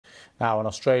Now, an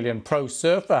Australian pro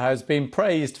surfer has been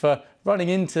praised for running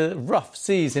into rough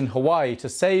seas in Hawaii to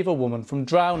save a woman from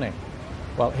drowning.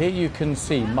 Well, here you can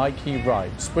see Mikey Wright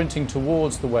sprinting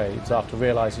towards the waves after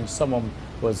realising someone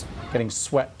was getting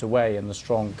swept away in the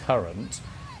strong current.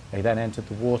 He then entered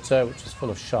the water, which was full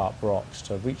of sharp rocks.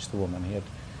 To reach the woman, he had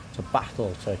to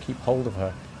battle to keep hold of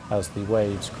her as the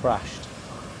waves crashed.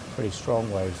 Pretty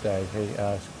strong waves there. He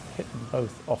hit them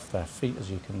both off their feet, as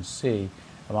you can see.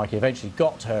 And Mikey eventually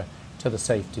got her to the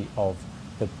safety of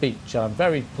the beach. And I'm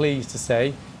very pleased to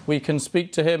say we can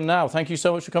speak to him now. Thank you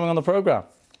so much for coming on the programme.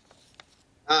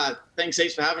 Thanks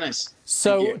heaps for having us.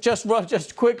 So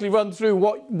just quickly run through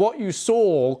what you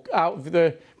saw out of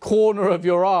the corner of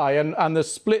your eye and the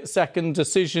split-second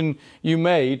decision you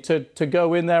made to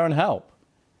go in there and help.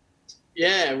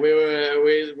 Yeah,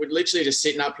 we're literally just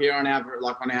sitting up here on our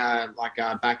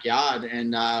backyard,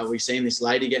 and we seen this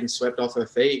lady getting swept off her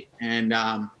feet, and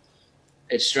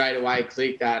it straight away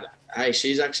clicked that, hey,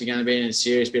 she's actually going to be in a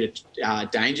serious bit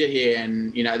of danger here.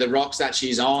 And, you know, the rocks that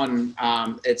she's on,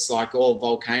 it's like all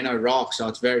volcano rocks, so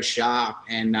it's very sharp.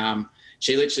 And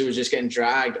she literally was just getting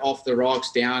dragged off the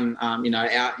rocks down,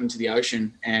 out into the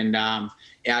ocean and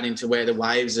out into where the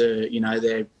waves are,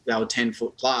 they were 10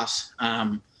 foot plus.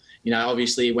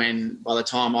 Obviously by the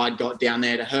time I got down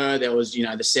there to her, there was,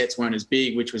 the sets weren't as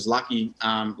big, which was lucky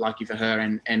for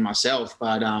her and myself.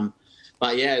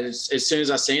 But yeah, as soon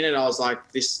as I seen it, I was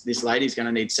like, this lady's going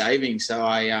to need saving. So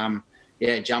I,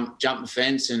 jumped the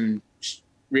fence and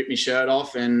ripped my shirt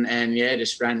off and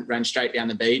just ran straight down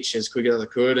the beach as quick as I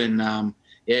could. And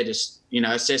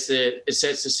assess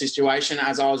the situation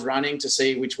as I was running to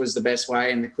see which was the best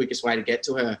way and the quickest way to get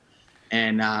to her.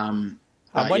 And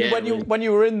when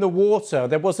you were in the water,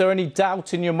 was there any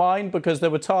doubt in your mind? Because there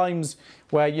were times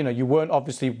where, you weren't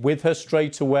obviously with her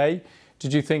straight away.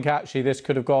 Did you think actually this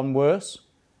could have gone worse?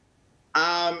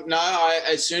 No,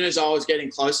 as soon as I was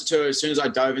getting closer to her, as soon as I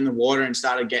dove in the water and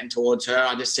started getting towards her,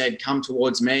 I just said, come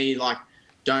towards me, like,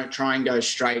 don't try and go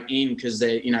straight in, because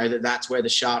that's where the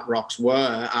sharp rocks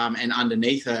were, and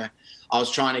underneath her. I was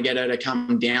trying to get her to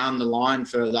come down the line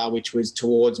further, which was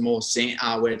towards more sand,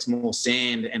 where it's more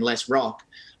sand and less rock.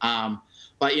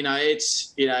 But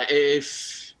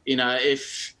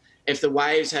if the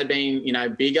waves had been,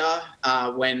 bigger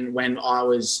when I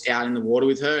was out in the water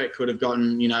with her, it could have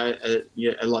gotten, a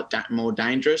lot more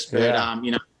dangerous. But,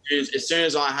 as soon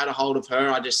as I had a hold of her,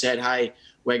 I just said, hey,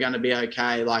 we're going to be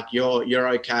okay. Like, you're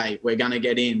okay. We're going to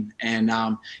get in. And,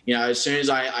 as soon as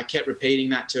I kept repeating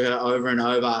that to her over and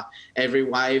over, every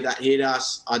wave that hit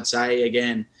us, I'd say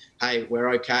again, hey, we're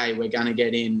okay. We're going to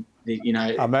get in.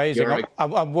 Amazing. Okay.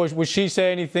 Was she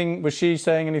saying anything? Was she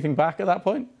saying anything back at that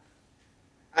point?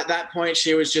 At that point,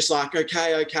 she was just like,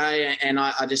 okay. And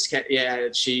I just kept,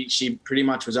 she pretty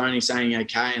much was only saying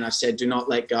okay. And I said, do not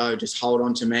let go, just hold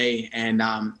on to me. And,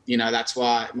 that's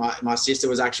why my sister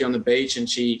was actually on the beach, and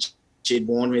she'd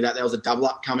warned me that there was a double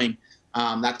up coming.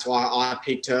 That's why I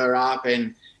picked her up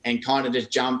and kind of just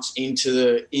jumped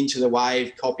into the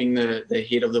wave, copying the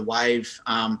hit of the wave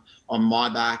on my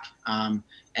back.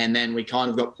 And then we kind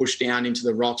of got pushed down into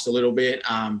the rocks a little bit.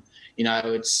 She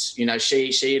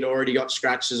had already got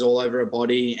scratches all over her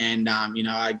body, and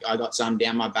I got some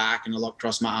down my back and a lot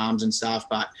across my arms and stuff.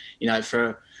 But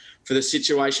for the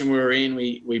situation we were in,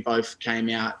 we both came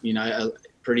out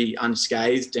pretty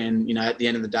unscathed, and at the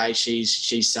end of the day,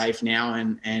 she's safe now,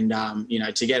 and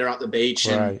to get her up the beach,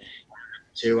 right,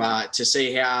 and to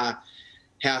see how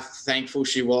thankful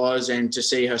she was, and to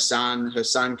see her son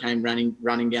came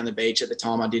running down the beach. At the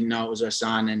time, I didn't know it was her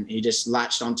son, and he just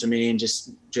latched onto me and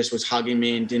just was hugging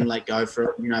me and didn't let go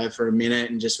for a minute,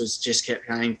 and just kept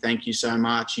saying, thank you so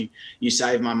much. You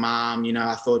saved my mom.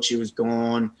 I thought she was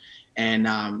gone. And,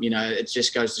 it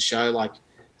just goes to show, like,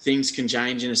 things can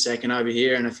change in a second over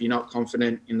here. And if you're not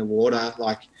confident in the water,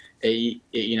 like,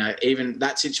 even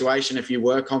that situation, if you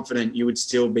were confident, you'd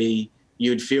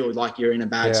feel like you're in a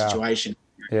bad situation.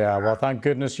 Yeah, well, thank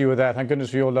goodness you were there. Thank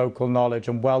goodness for your local knowledge,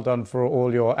 and well done for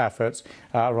all your efforts.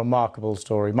 A remarkable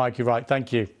story. Mikey Wright,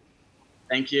 thank you.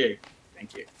 Thank you.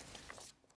 Thank you.